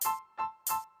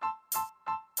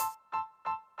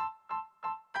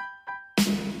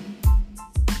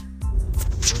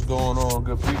going on,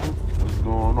 good people? What's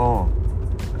going on?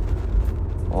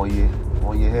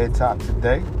 On your head top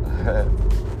today.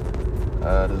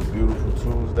 This beautiful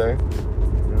Tuesday,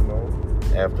 you know,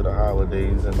 after the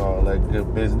holidays and all that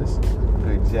good business,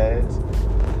 good jazz.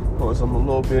 Of course, I'm a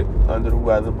little bit under the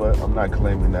weather, but I'm not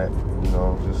claiming that, you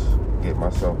know, just get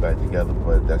myself back together,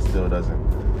 but that still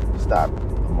doesn't stop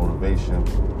the motivation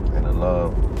and the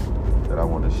love that I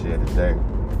want to share today.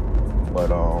 But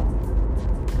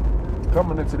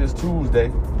coming into this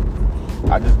Tuesday,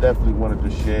 I just definitely wanted to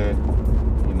share,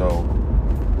 you know,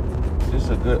 just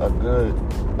a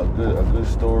good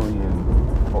story,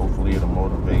 and hopefully it'll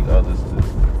motivate others to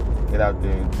get out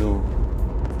there and do.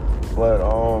 But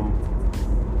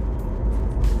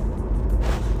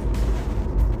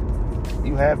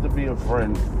you have to be a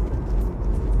friend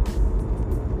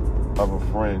of a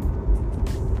friend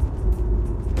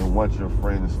and want your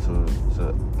friends to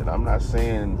and I'm not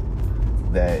saying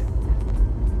that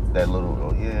little,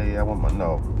 oh yeah, I want my,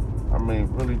 no. I mean,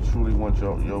 really truly want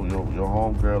your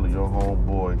homegirl or your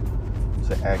homeboy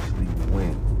to actually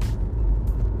win.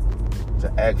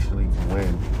 To actually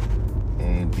win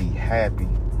and be happy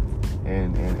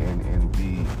and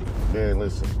be, man,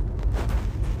 listen,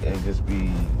 and just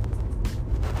be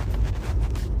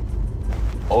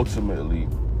ultimately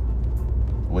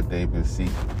what they've been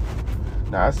seeking.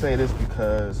 Now, I say this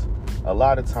because a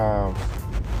lot of times,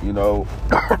 you know,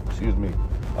 excuse me,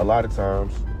 a lot of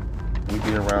times we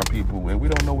be around people and we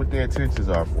don't know what their intentions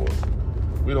are for us.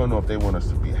 We don't know if they want us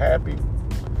to be happy.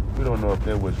 We don't know if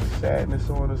they wish sadness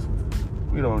on us.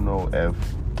 We don't know if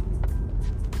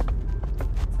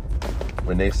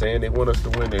when they saying they want us to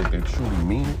win, they truly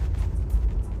mean it.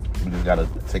 We just gotta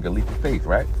take a leap of faith,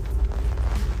 right?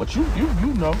 But you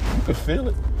know, you can feel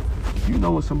it. You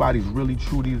know when somebody's really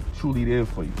truly there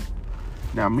for you.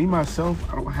 Now, me, myself,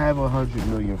 I don't have 100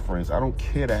 million friends. I don't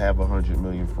care to have 100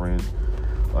 million friends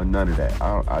or none of that.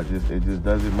 It just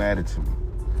doesn't matter to me.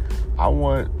 I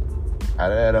want,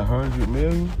 out of that 100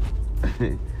 million,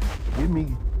 give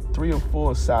me 3 or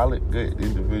 4 solid, good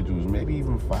individuals, maybe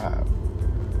even 5.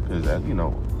 Because, you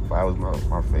know, 5 was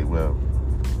my favorite. Well,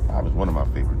 5 was one of my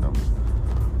favorite numbers.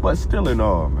 But still in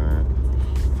all, man,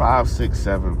 5, 6,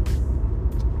 7,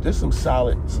 just some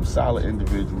solid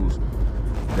individuals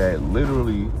that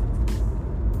literally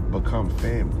become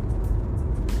family.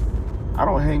 I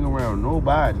don't hang around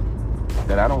nobody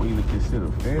that I don't either consider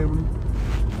family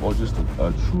or just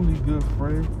a truly good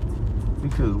friend.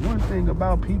 Because one thing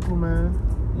about people, man,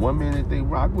 one minute they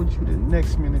rock with you, the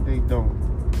next minute they don't.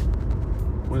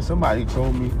 When somebody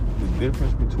told me the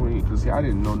difference between, because I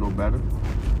didn't know no better,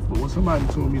 but when somebody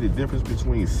told me the difference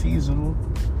between seasonal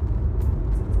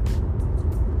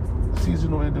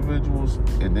individuals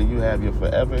and then you have your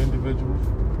forever individuals,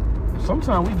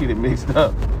 sometimes we get it mixed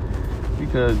up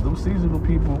because them seasonal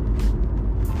people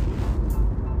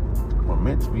were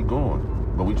meant to be gone,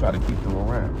 but we try to keep them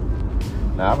around.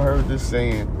 Now, I've heard this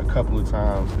saying a couple of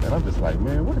times, and I'm just like,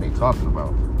 man, what are they talking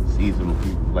about? Seasonal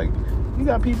people. Like, you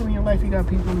got people in your life, you got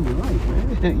people in your life,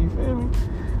 man. You feel me?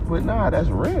 But nah, that's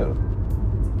real.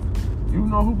 You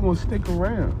know who's gonna stick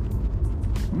around.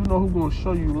 You know who's gonna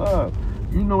show you love.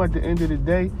 You know at the end of the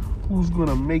day who's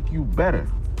gonna make you better.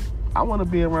 I wanna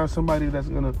be around somebody that's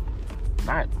gonna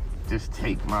not just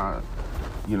take my,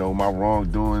 you know, my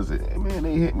wrongdoings. Man,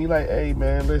 they hit me like, hey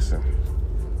man, listen.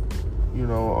 You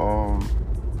know,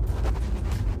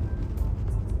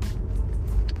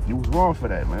 you was wrong for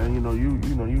that, man. You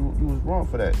was wrong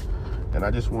for that. And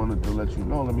I just wanted to let you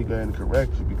know, let me go ahead and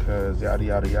correct you because yada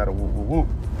yada yada whoop whoop whoop.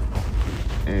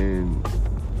 And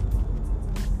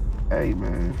hey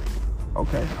man,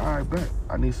 okay, all right, bet.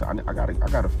 I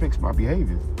gotta fix my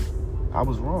behavior. I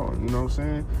was wrong, you know what I'm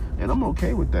saying? And I'm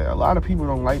okay with that. A lot of people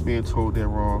don't like being told they're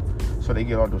wrong, so they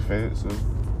get all defensive.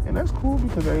 And that's cool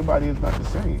because everybody is not the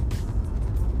same.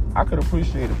 I could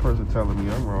appreciate a person telling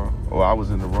me I'm wrong, or I was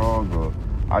in the wrong, or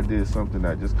I did something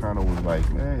that just kind of was like,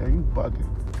 man, are you bugging?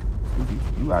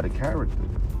 You out of character.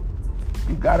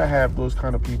 You gotta have those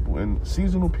kind of people. And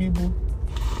seasonal people,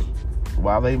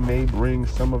 while they may bring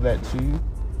some of that to you,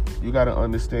 you gotta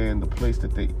understand the place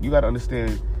that you gotta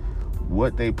understand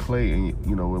what they play in,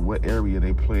 you know, in what area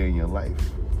they play in your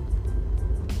life.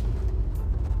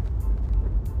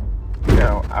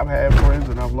 Now, I've had friends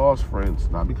and I've lost friends,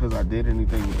 not because I did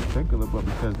anything in particular, but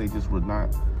because they just were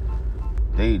not,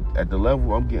 at the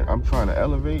level I'm trying to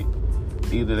elevate,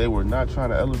 either they were not trying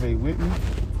to elevate with me,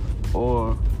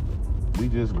 or we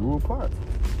just grew apart.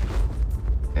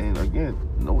 And again,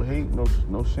 no hate,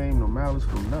 no shame, no malice,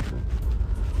 no nothing.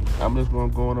 I'm just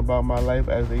gonna go on about my life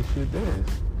as they should theirs.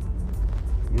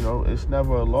 You know, it's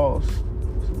never a loss,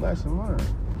 it's a lesson learned.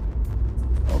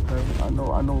 okay, I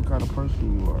know what kind of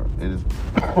person you are. It is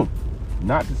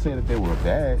not to say that they were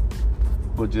bad,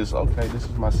 but just, okay, this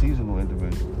is my seasonal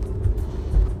individual.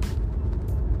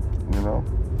 You know?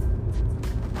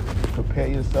 Prepare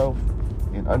yourself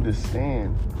and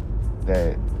understand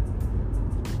that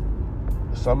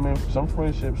some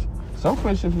friendships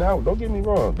now, don't get me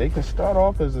wrong, they can start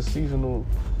off as a seasonal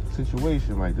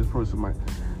situation, like this person might,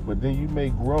 but then you may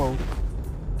grow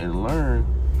and learn,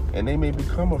 and they may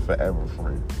become a forever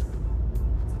friend.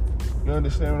 You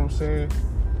understand what I'm saying?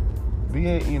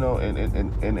 In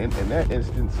that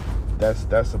instance, that's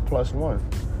a +1,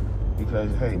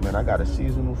 because hey man, I got a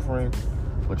seasonal friend,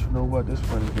 but you know what? This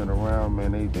friend has been around,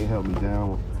 man. They held me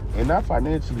down, and not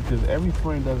financially, because every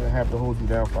friend doesn't have to hold you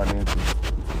down financially.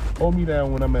 Hold me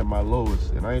down when I'm at my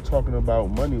lowest, and I ain't talking about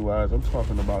money wise. I'm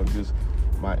talking about just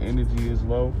my energy is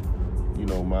low. You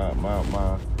know, my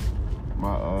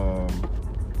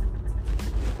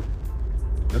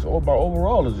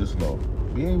overall is just low.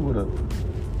 Be able to,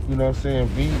 you know what I'm saying,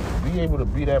 be able to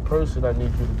be that person I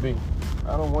need you to be.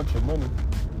 I don't want your money.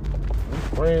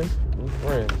 We're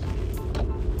friends.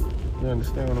 You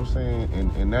understand what I'm saying?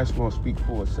 And that's gonna speak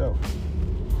for itself.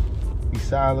 We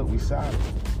silent.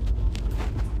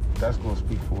 That's gonna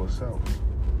speak for itself.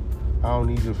 I don't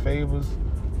need your favors.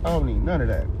 I don't need none of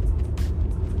that.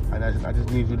 I just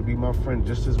need you to be my friend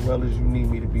just as well as you need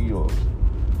me to be yours.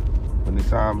 When the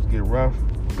times get rough,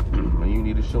 and you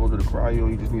need a shoulder to cry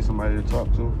on, you just need somebody to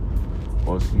talk to,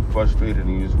 or you frustrated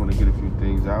and you just want to get a few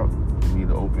things out, you need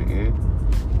an open ear,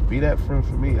 be that friend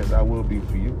for me as I will be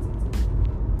for you.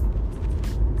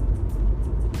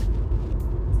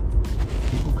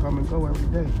 People come and go every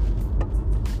day.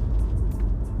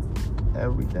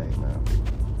 Every day, man.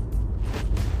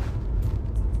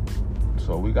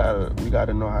 So we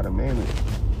gotta know how to manage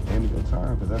your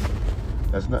time,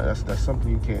 because that's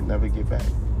something you can't never get back.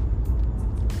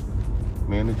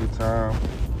 Manage your time,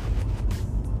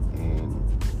 and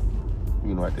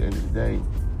you know, at the end of the day,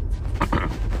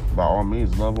 by all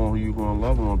means, love on who you're gonna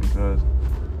love on, because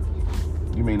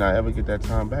you may not ever get that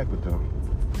time back with them.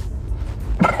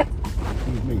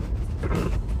 Excuse me.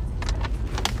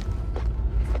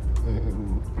 And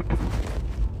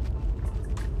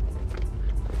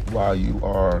while you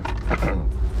are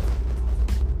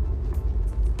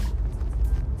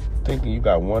thinking you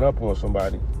got one up on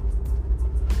somebody,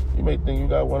 you may think you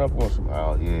got one up on somebody.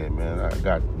 Oh yeah, man,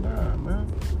 nah, man.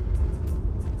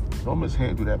 Don't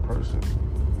mishandle that person.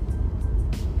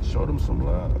 Show them some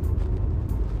love,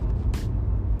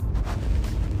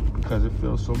 because it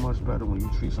feels so much better when you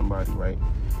treat somebody right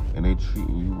and they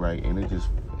treating you right, and it just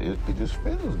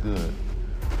feels good.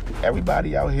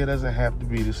 Everybody out here doesn't have to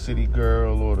be the city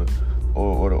girl or the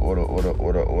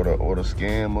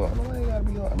scammer. I ain't gotta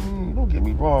be. I mean, don't get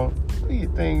me wrong. Do your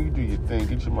thing. You do your thing.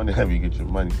 Get your money however you get your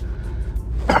money.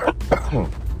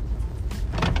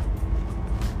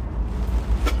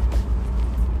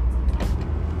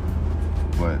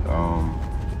 But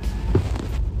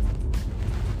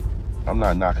I'm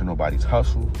not knocking nobody's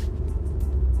hustle.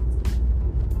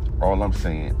 All I'm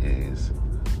saying is,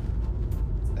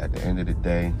 at the end of the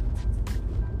day,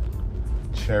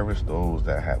 cherish those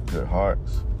that have good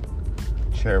hearts.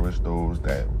 Cherish those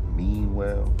that mean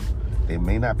well. They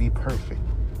may not be perfect.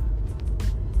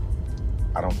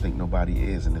 I don't think nobody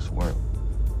is in this world.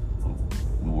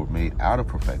 We were made out of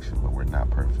perfection, but we're not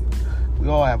perfect. We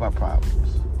all have our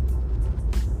problems.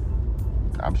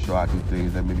 I'm sure I do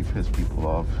things that maybe piss people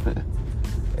off,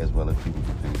 as well as people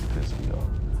do things that piss me off.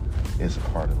 It's a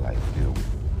part of life to deal with.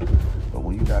 But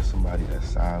when you got somebody that's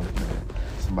solid, man,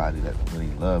 somebody that really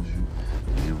loves you,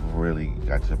 and you really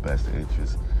got your best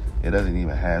interest, it doesn't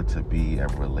even have to be a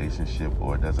relationship,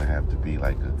 or it doesn't have to be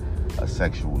like a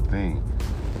sexual thing.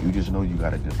 You just know you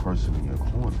got a good person in your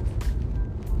corner.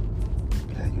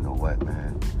 Yeah, you know what,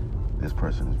 man? This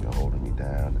person has been holding me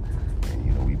down, and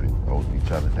you know, we've been holding each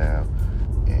other down,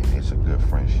 and it's a good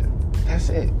friendship. That's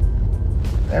it.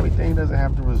 Everything doesn't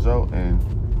have to result in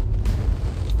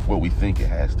what we think it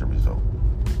has to result.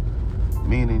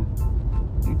 Meaning,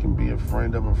 you can be a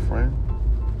friend of a friend.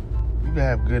 You can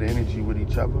have good energy with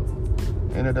each other,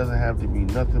 and it doesn't have to be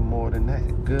nothing more than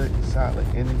that. Good, solid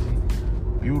energy,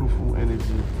 beautiful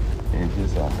energy, and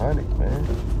just 100, man.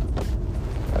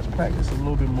 Let's practice a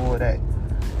little bit more of that.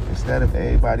 Instead of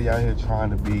everybody out here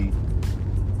trying to be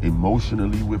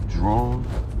emotionally withdrawn,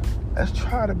 let's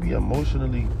try to be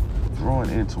emotionally drawn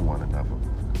into one another.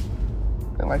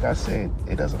 And like I said,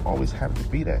 it doesn't always have to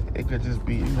be that. It could just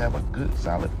be you have a good,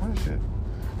 solid friendship.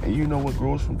 And you know what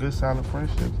grows from good, solid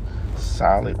friendships?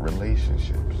 Solid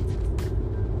relationships.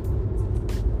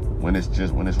 When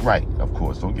it's right, of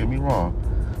course. Don't get me wrong.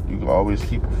 You can always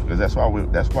keep, because that's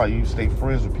why you stay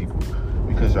friends with people,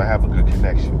 because y'all have a good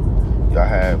connection. Y'all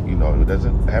have,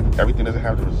 everything doesn't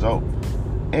have to result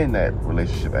in that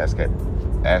relationship aspect.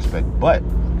 But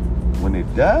when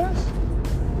it does,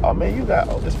 oh man,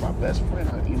 this is my best friend.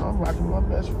 I'm rocking with my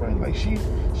best friend. Like she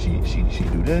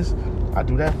do this, I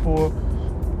do that for her.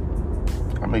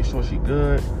 I make sure she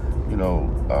good,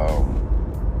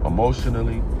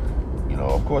 emotionally.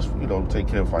 Of course, take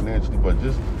care of financially, but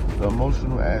just the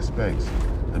emotional aspects,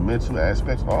 the mental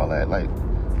aspects, all that, like,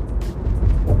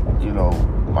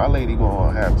 my lady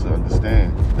gonna have to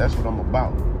understand that's what I'm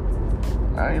about.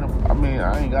 I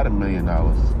ain't got $1 million.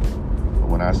 But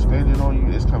when I spend it on you,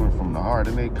 it's coming from the heart.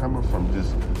 It ain't coming from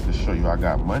just to show you I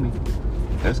got money.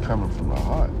 It's coming from the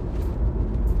heart.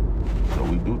 So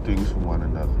we do things for one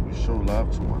another. We show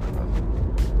love to one another.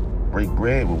 Break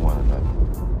bread with one another.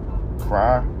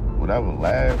 Cry, whatever,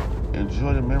 laugh,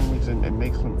 enjoy the memories and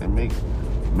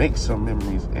make some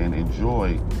memories and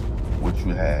enjoy what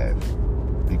you have.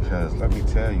 Because let me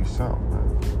tell you something, man.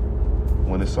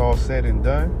 When it's all said and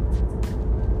done,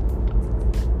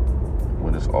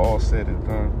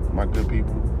 my good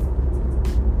people,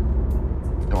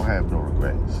 don't have no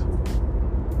regrets.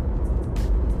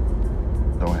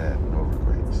 Don't have no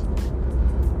regrets.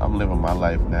 I'm living my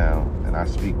life now, and I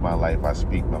speak my life. I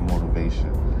speak my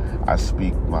motivation. I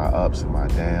speak my ups and my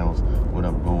downs, what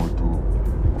I'm going through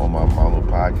on my little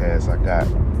podcast I got.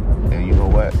 And you know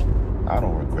what? I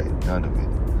don't regret none of it.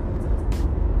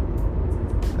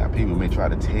 Now, people may try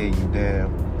to tear you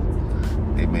down.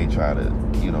 They may try to,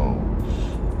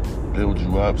 build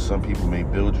you up. Some people may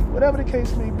build you. Whatever the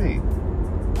case may be.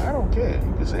 I don't care.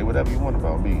 You can say whatever you want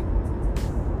about me.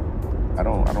 I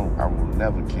will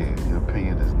never care. Your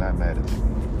opinion does not matter to me.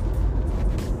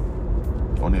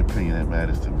 Only opinion that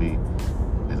matters to me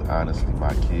is honestly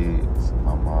my kids,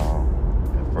 my mom,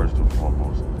 and first and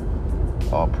foremost,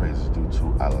 all praises due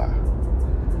to Allah.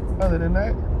 Other than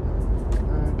that,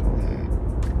 go ahead,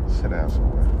 sit down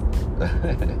somewhere.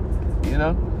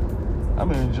 I'm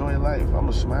gonna enjoy life. I'm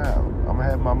gonna smile. I'm gonna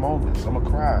have my moments. I'm gonna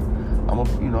cry. I'm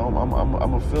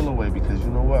gonna feel away, because you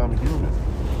know what? I'm human.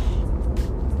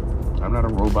 I'm not a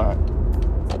robot.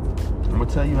 I'm gonna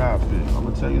tell you how I feel. I'm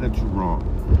gonna tell you that you're wrong.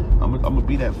 I'm gonna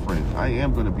be that friend. I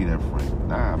am gonna be that friend.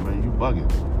 Nah, man, you bugging.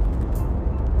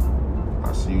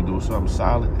 I see you doing something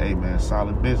solid. Hey, man,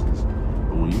 solid business.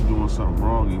 But when you doing something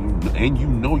wrong and you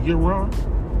know you're wrong,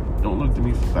 don't look to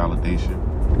me for validation.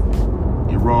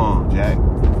 You're wrong, Jack.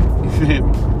 You feel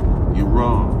me? You're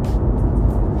wrong.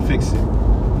 Fix it.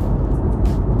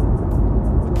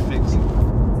 Fix it.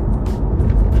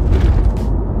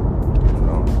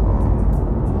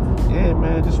 Yeah,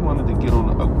 man, just wanted to get on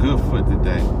a good foot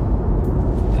today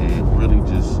and really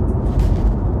just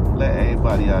let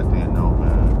everybody out there know,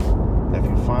 man, if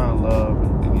you find love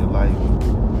in your life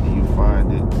and you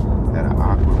find it at an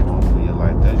awkward moment in your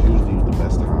life, that's usually the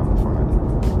best time to find it.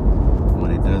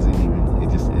 When it doesn't even,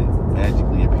 it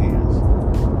magically appears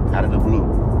out of the blue.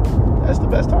 That's the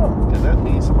best time, because that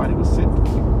means somebody was sent to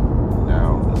you.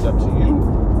 Now, it's up to you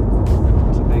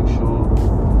to make sure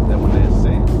that when they're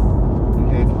sent, you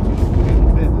handle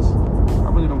business. I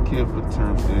really don't care for the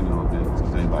term standing on business,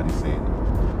 because everybody's saying it.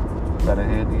 You gotta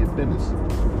handle your business.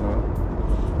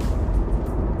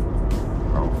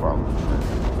 I don't follow the trend.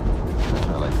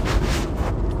 I like to do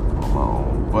on my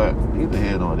own. But either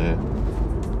here nor there,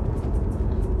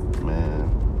 man,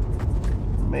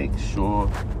 make sure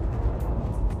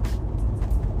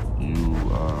you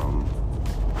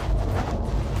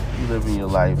live in your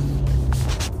life.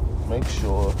 Make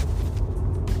sure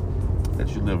that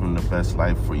you're living the best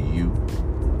life for you.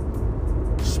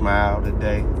 Smile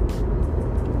today.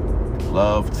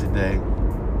 Love today.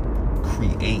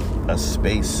 Create a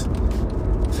space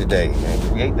today. And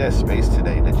create that space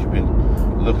today that you've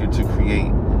been looking to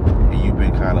create, and you've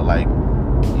been kind of like,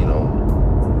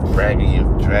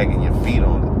 dragging your feet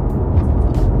on it.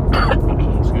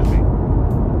 Excuse me.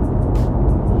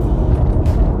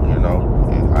 And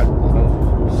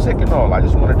sick and all. I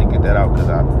just wanted to get that out, because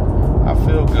I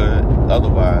feel good.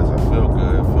 Otherwise, I feel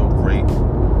good. Feel great.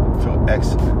 Feel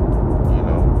excellent.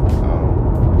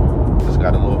 Just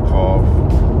got a little cough.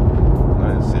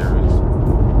 Nothing serious.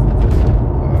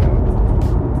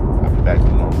 I'll be back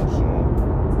to normal soon.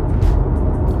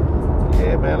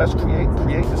 Yeah, man. Let's create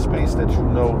the space that you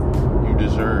know you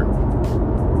deserve.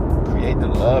 Create the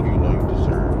love you know you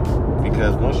deserve.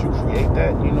 Because once you create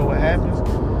that, you know what happens?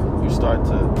 It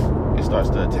starts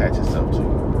to attach itself to you.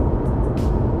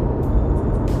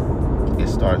 It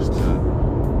starts to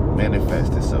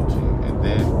manifest itself to you. And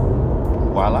then,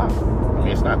 voila. I mean,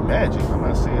 it's not magic. I'm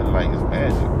not saying like it's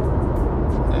magic.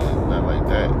 and nothing like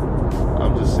that.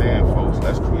 I'm just saying, folks,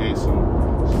 let's create some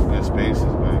good spaces,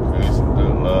 man. Create some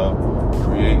good love.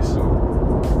 Create some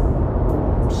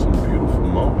beautiful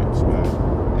moments, man.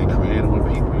 And create them with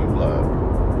people you love.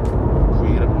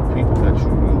 Create them with people that you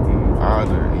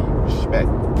honor and you respect.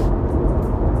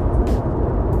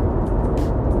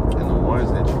 And the ones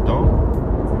that you don't,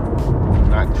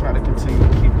 not try to continue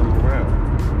to keep them around.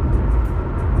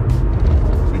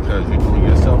 Because you're doing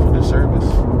yourself a disservice.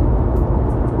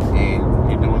 And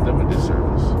you're doing them a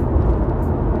disservice.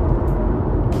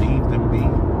 Leave them be.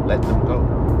 Let them go.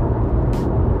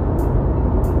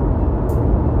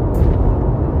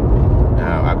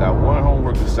 Now, I got one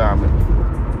homework assignment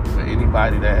for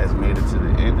anybody that has made it to the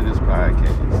end of this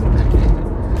podcast.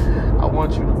 I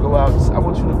want you to go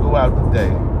out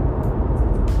today.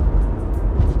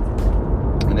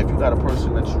 And if you got a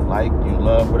person that you like, you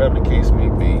love, whatever the case may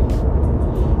be,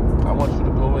 I want you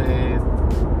to go ahead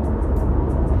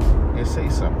and say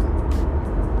something.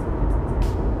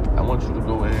 I want you to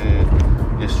go ahead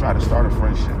and just try to start a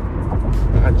friendship.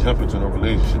 Not jump into no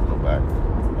relationship with nobody.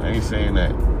 I ain't saying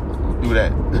that. Don't do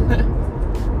that.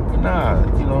 But nah,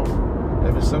 you know,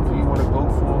 if it's something you want to go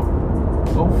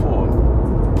for it.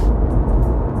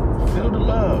 Feel the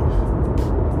love.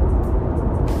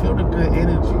 Feel the good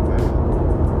energy, man.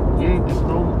 There's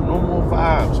no more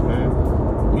vibes, man.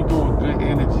 We doing good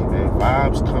energy, man.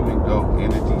 Vibes come and go.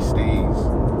 Energy stays.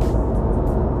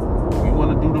 If you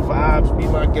want to do the vibes, be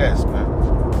my guest, man.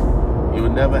 You'll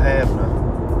never have none.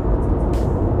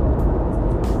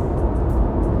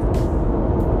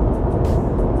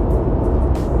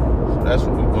 So that's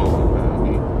what we're doing, man.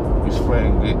 We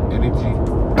spreading good energy.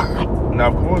 Now,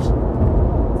 of course,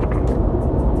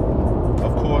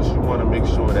 you want to make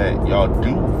sure that y'all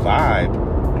do vibe.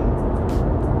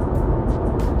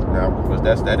 Now, of course,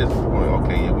 that is the point.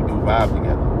 Okay, yeah, we do vibe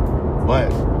together.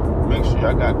 But make sure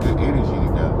y'all got good energy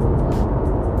together.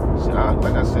 See,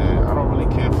 like I said, I don't really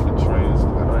care for the trends. I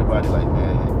know everybody like,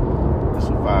 man, this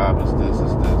a vibe, it's this.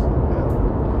 Man.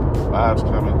 Vibes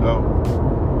come and go.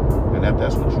 And if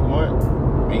that's what you want,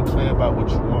 be clear about what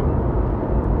you want.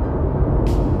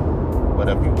 But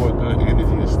if you want good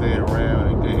energy to stay around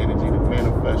and good energy to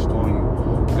manifest on you,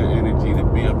 good energy to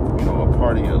be a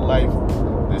part of your life,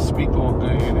 then speak on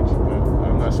good energy, man.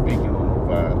 I'm not speaking on no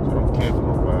vibes. I don't care for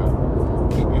no vibes.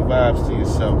 Keep your vibes to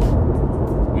yourself.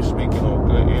 We're speaking on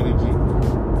good energy,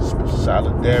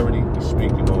 solidarity. We're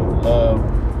speaking on love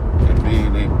and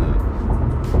being able to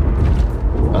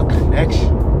a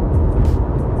connection.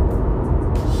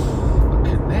 A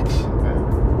connection, man.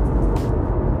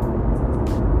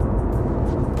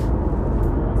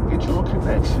 Get you a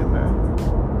connection, man.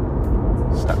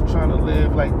 Stop trying to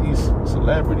live like these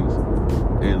celebrities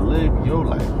and live your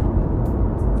life.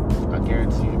 I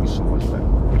guarantee you'll be so much better.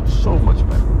 So much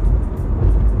better.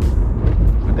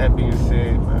 With that being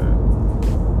said, man,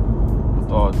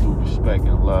 with all due respect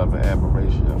and love and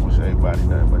admiration, I wish everybody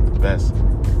nothing but the best.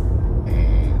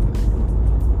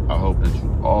 And I hope that you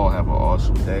all have an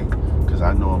awesome day. Because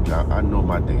I know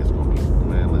my day is going to be,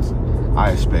 man, listen,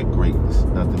 I expect greatness.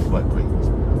 Nothing but greatness.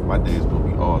 My day is going to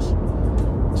be awesome.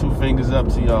 2 fingers up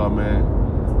to y'all, man.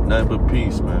 Nothing but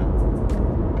peace, man.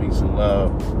 Peace and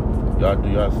love. Y'all do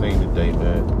y'all thing today,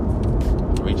 man.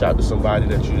 Reach out to somebody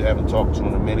that you haven't talked to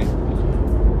in a minute.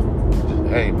 Just,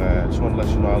 hey, man, just want to let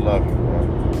you know I love you,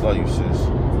 man. Love you, sis. You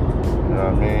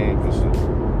know what I mean? Just a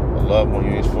loved one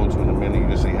you ain't spoken to in a minute. You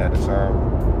just ain't had the time.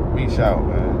 Reach out,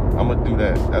 man. I'm going to do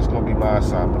that. That's going to be my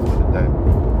assignment for the day.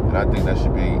 And I think that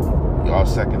should be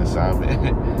y'all's second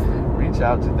assignment. Reach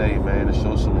out today, man, and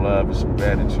show some love and some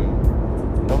gratitude.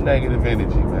 No negative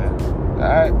energy, man. All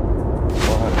right?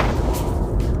 100%.